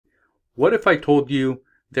What if I told you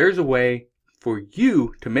there's a way for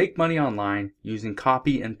you to make money online using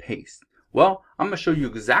copy and paste? Well, I'm going to show you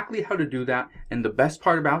exactly how to do that, and the best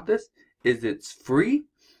part about this is it's free.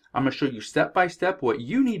 I'm going to show you step by step what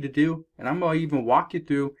you need to do, and I'm going to even walk you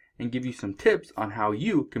through and give you some tips on how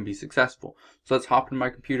you can be successful. So let's hop into my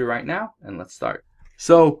computer right now and let's start.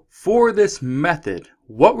 So for this method,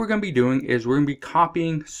 what we're going to be doing is we're going to be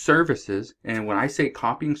copying services, and when I say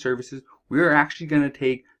copying services, we are actually going to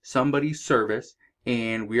take somebody's service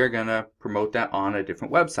and we are going to promote that on a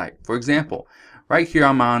different website. For example, right here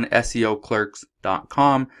I'm on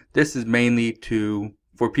SEOclerks.com. This is mainly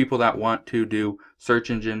for people that want to do search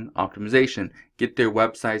engine optimization, get their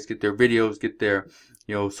websites, get their videos, get their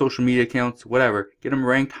social media accounts, whatever, get them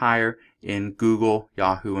ranked higher in Google,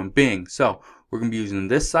 Yahoo, and Bing. So we're going to be using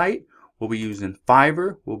this site. We'll be using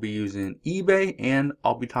Fiverr. We'll be using eBay, and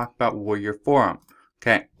I'll be talking about Warrior Forum.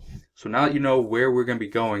 Okay. So now that you know where we're going to be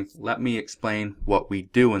going, let me explain what we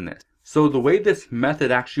do in this. So the way this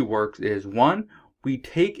method actually works is, one, we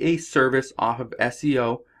take a service off of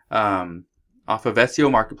SEO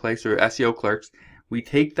Marketplace or SEO Clerks. We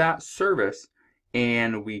take that service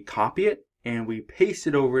and we copy it and we paste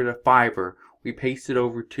it over to Fiverr. We paste it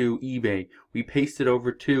over to eBay. We paste it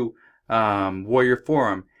over to Warrior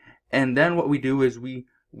Forum. And then what we do is we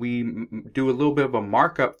do a little bit of a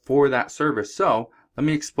markup for that service. So let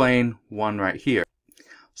me explain one right here.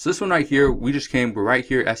 So this one right here, we're right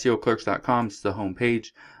here, SEOclerks.com. This is the home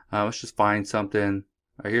page. Let's just find something.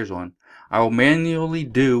 Right, here's one. I will manually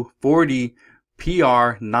do 40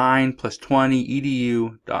 PR 9 plus 20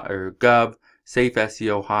 edu or gov safe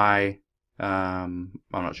SEO high. I'm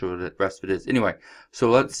not sure what the rest of it is. Anyway, so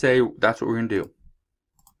let's say that's what we're gonna do.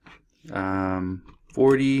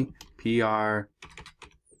 40 PR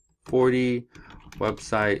 40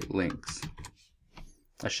 website links.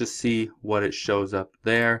 Let's just see what it shows up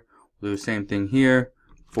there. We'll do the same thing here.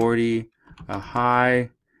 40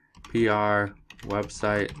 high PR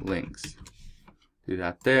website links. Do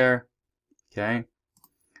that there. Okay.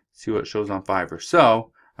 See what shows on Fiverr.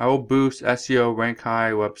 So I will boost SEO rank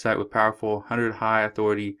high website with powerful 100 high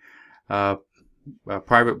authority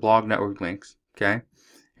private blog network links. Okay.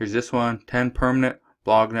 Here's this one. 10 permanent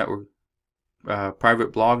blog network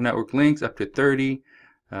private blog network links up to 30.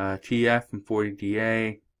 TF and 40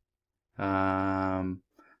 DA. So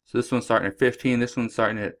this one's starting at 15. This one's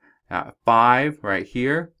starting at 5 right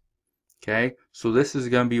here. Okay, so this is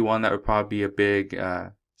going to be one that would probably be a big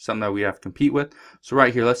something that we have to compete with. So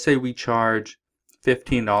right here, let's say we charge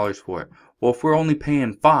 $15 for it. Well, if we're only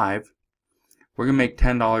paying 5, we're going to make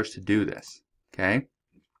 $10 to do this. Okay,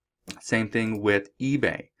 same thing with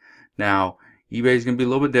eBay. Now eBay is going to be a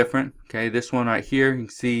little bit different. Okay, this one right here, you can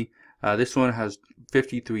see this one has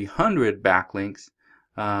 5,300 backlinks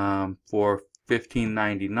for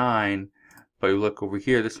 $15.99, but you look over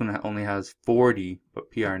here, this one only has 40, but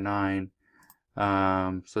PR9.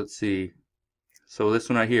 So let's see. So this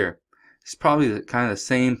one right here, it's probably kind of the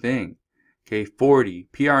same thing. Okay, 40,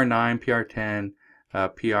 PR9, PR10,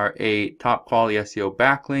 PR8, top quality SEO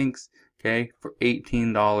backlinks. Okay, for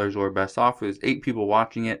 $18 or best offer. There's 8 people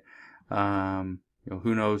watching it.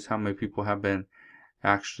 Who knows how many people have been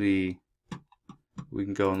actually. We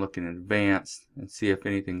can go and look in advance and see if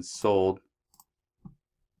anything's sold.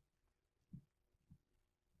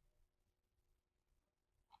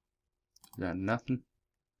 Got nothing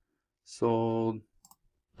sold.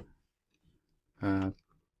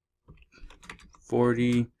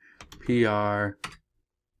 40 PR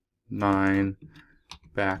 9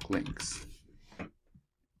 backlinks.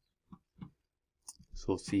 So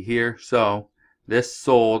we'll see here. So this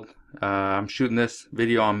sold. I'm shooting this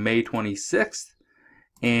video on May 26th.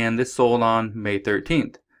 And this sold on May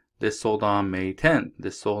 13th. This sold on May 10th.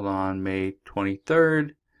 This sold on May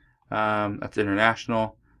 23rd. That's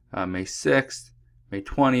international. May 6th, May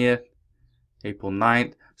 20th, April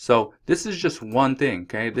 9th. So this is just one thing,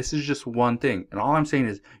 okay? This is just one thing. And all I'm saying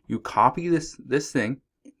is you copy this thing,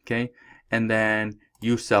 okay? And then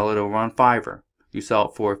you sell it over on Fiverr. You sell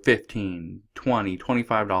it for $15, $20,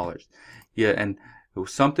 $25. Yeah, and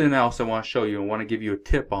something else I want to show you and want to give you a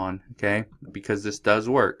tip on, okay, because this does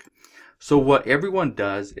work. So what everyone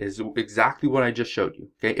does is exactly what I just showed you.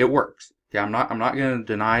 Okay, it works. Okay, I'm not going to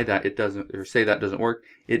deny that it doesn't, or say that doesn't work.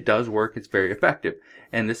 It does work. It's very effective.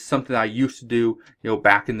 And this is something that I used to do,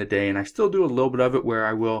 back in the day, and I still do a little bit of it where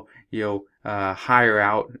I will, hire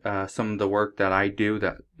out some of the work that I do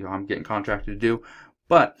that I'm getting contracted to do.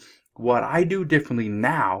 But what I do differently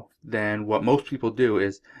now than what most people do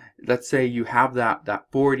is, let's say you have that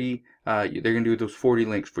 40, they're going to do those 40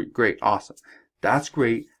 links for you. Great, awesome. That's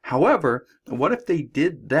great. However, what if they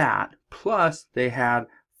did that plus they had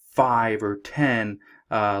 5 or 10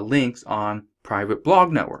 links on private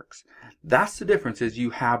blog networks. That's the difference, is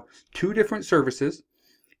you have two different services,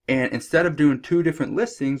 and instead of doing two different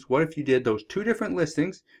listings, what if you did those two different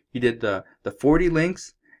listings? You did the 40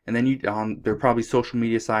 links, and then they're probably social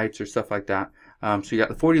media sites or stuff like that. So you got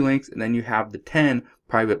the 40 links, and then you have the 10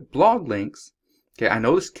 private blog links. Okay, I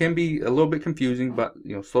know this can be a little bit confusing, but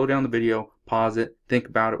slow down the video, pause it, think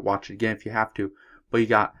about it, watch it again if you have to. But you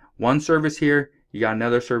got one service here, you got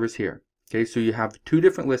another service here. Okay, so you have two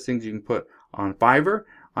different listings you can put on Fiverr,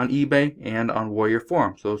 on eBay, and on Warrior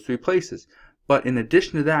Forums, those three places. But in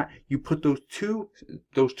addition to that, you put those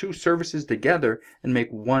two services together and make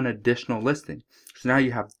one additional listing. So now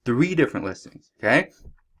you have three different listings, okay?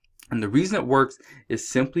 And the reason it works is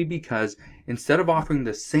simply because instead of offering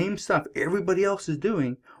the same stuff everybody else is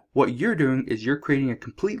doing, what you're doing is you're creating a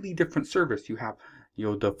completely different service. You have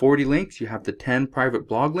the 40 links, you have the 10 private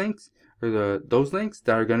blog links, or those links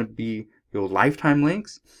that are going to be lifetime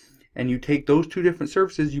links. And you take those two different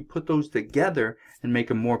services, you put those together and make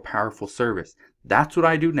a more powerful service. That's what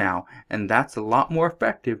I do now, and that's a lot more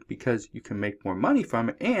effective because you can make more money from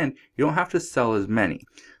it and you don't have to sell as many.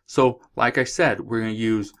 So like I said, we're going to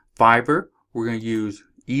use Fiverr, we're going to use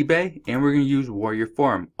eBay, and we're going to use Warrior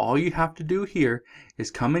Forum. All you have to do here is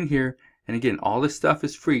come in here, and again, all this stuff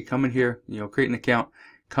is free. Come in here, create an account,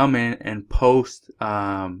 come in and post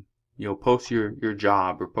post your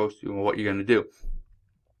job, or post what you're going to do.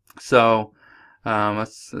 So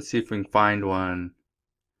let's see if we can find one.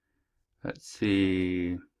 Let's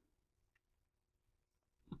see.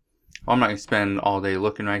 Well, I'm not going to spend all day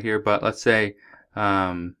looking right here, but let's say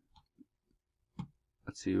let's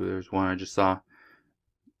see, there's one I just saw.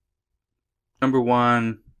 Number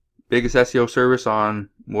one, biggest SEO service on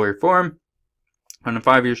Warrior Forum,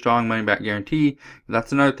 105 year strong money back guarantee.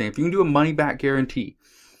 That's another thing. If you can do a money back guarantee,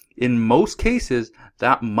 in most cases,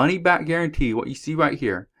 that money back guarantee, what you see right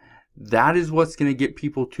here, that is what's going to get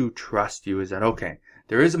people to trust you, is that, okay,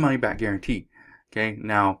 there is a money back guarantee. Okay,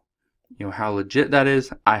 now, how legit that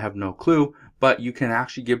is, I have no clue, but you can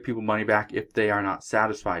actually give people money back if they are not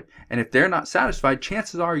satisfied. And if they're not satisfied,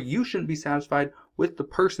 chances are you shouldn't be satisfied with the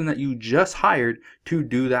person that you just hired to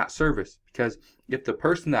do that service. Because if the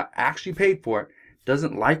person that actually paid for it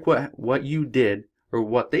doesn't like what you did or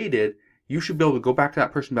what they did, you should be able to go back to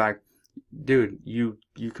that person and be like, dude, you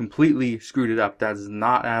completely screwed it up. That is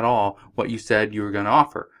not at all what you said you were going to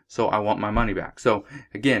offer. So I want my money back. So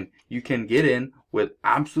again, you can get in with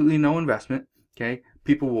absolutely no investment. Okay,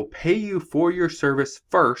 people will pay you for your service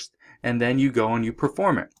first, and then you go and you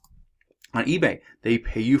perform it. On eBay, they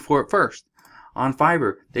pay you for it first. On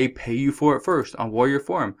Fiverr, they pay you for it first. On Warrior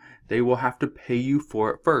Forum, they will have to pay you for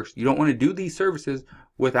it first. You don't want to do these services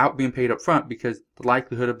without being paid up front, because the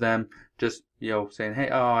likelihood of them just saying, hey,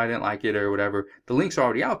 oh, I didn't like it or whatever, the links are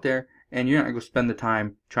already out there, and you're not going to spend the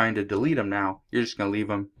time trying to delete them now. You're just going to leave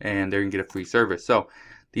them, and they're going to get a free service. So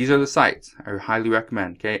these are the sites I highly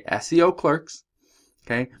recommend. Okay, SEO Clerks.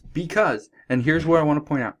 Okay, because, and here's what I want to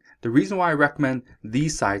point out. The reason why I recommend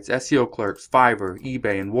these sites, SEO Clerks, Fiverr,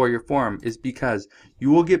 eBay, and Warrior Forum, is because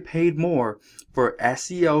you will get paid more for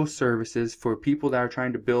SEO services for people that are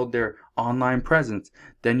trying to build their online presence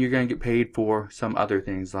than you're going to get paid for some other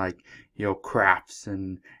things like, crafts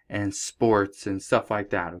and sports and stuff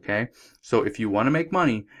like that, okay? So if you want to make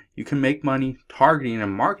money, you can make money targeting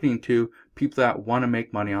and marketing to people that want to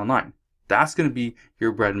make money online. That's going to be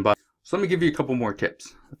your bread and butter. So let me give you a couple more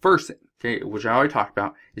tips. The first thing, okay, which I already talked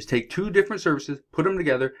about, is take two different services, put them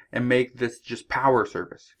together, and make this just power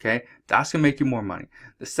service, okay? That's going to make you more money.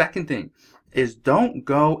 The second thing is, don't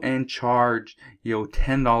go and charge,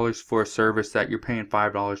 $10 for a service that you're paying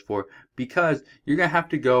 $5 for, because you're going to have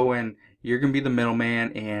to go and you're going to be the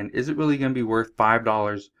middleman, and is it really going to be worth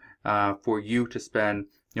 $5 for you to spend,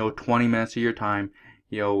 20 minutes of your time,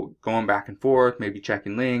 going back and forth, maybe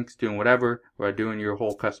checking links, doing whatever, or doing your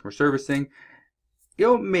whole customer service thing?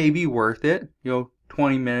 Maybe worth it.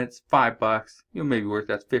 20 minutes, $5, maybe worth,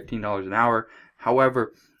 that's $15 an hour.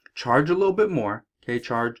 However, charge a little bit more, okay?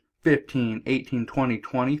 Charge 15, 18, 20,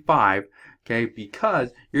 25, okay?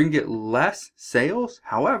 Because you're going to get less sales.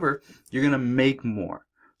 However, you're going to make more.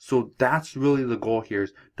 So that's really the goal here,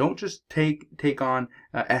 is don't just take on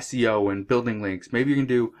SEO and building links. Maybe you can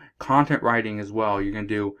do content writing as well. You're going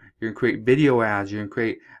to create video ads. You're going to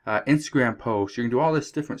create Instagram posts. You're going to do all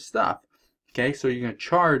this different stuff. Okay, so you're going to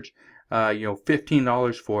charge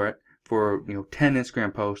 $15 for it, for 10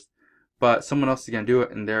 Instagram posts, but someone else is going to do it,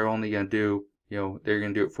 and they're only going to do they're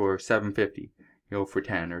going to do it for $7.50 for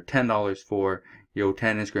 10, or $10 for 10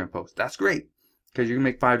 Instagram posts. That's great, because you're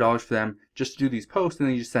going to make $5 for them just to do these posts, and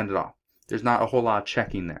then you just send it off. There's not a whole lot of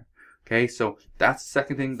checking there. Okay, so that's the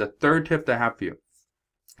second thing. The third tip that I have for you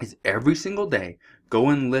is every single day, go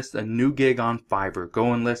and list a new gig on Fiverr.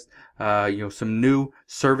 Go and list some new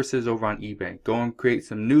services over on eBay. Go and create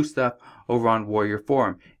some new stuff over on Warrior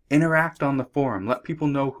Forum. Interact on the forum. Let people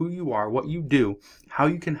know who you are, what you do, how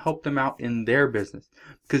you can help them out in their business.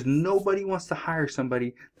 Because nobody wants to hire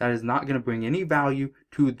somebody that is not going to bring any value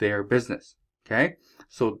to their business. Okay?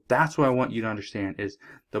 So that's what I want you to understand is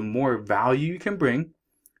the more value you can bring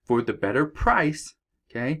for the better price,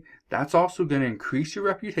 okay, that's also going to increase your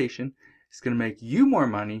reputation. It's going to make you more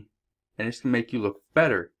money, and it's going to make you look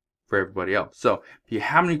better for everybody else. So if you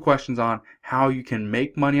have any questions on how you can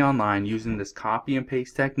make money online using this copy and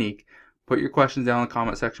paste technique, put your questions down in the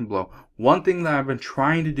comment section below. One thing that I've been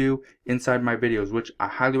trying to do inside my videos, which I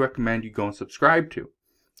highly recommend you go and subscribe to.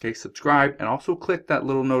 Okay, subscribe and also click that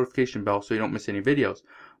little notification bell so you don't miss any videos.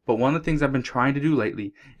 But one of the things I've been trying to do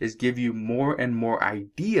lately is give you more and more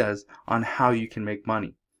ideas on how you can make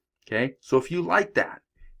money. Okay, so if you like that,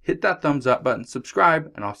 hit that thumbs up button,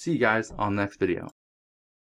 subscribe, and I'll see you guys on the next video.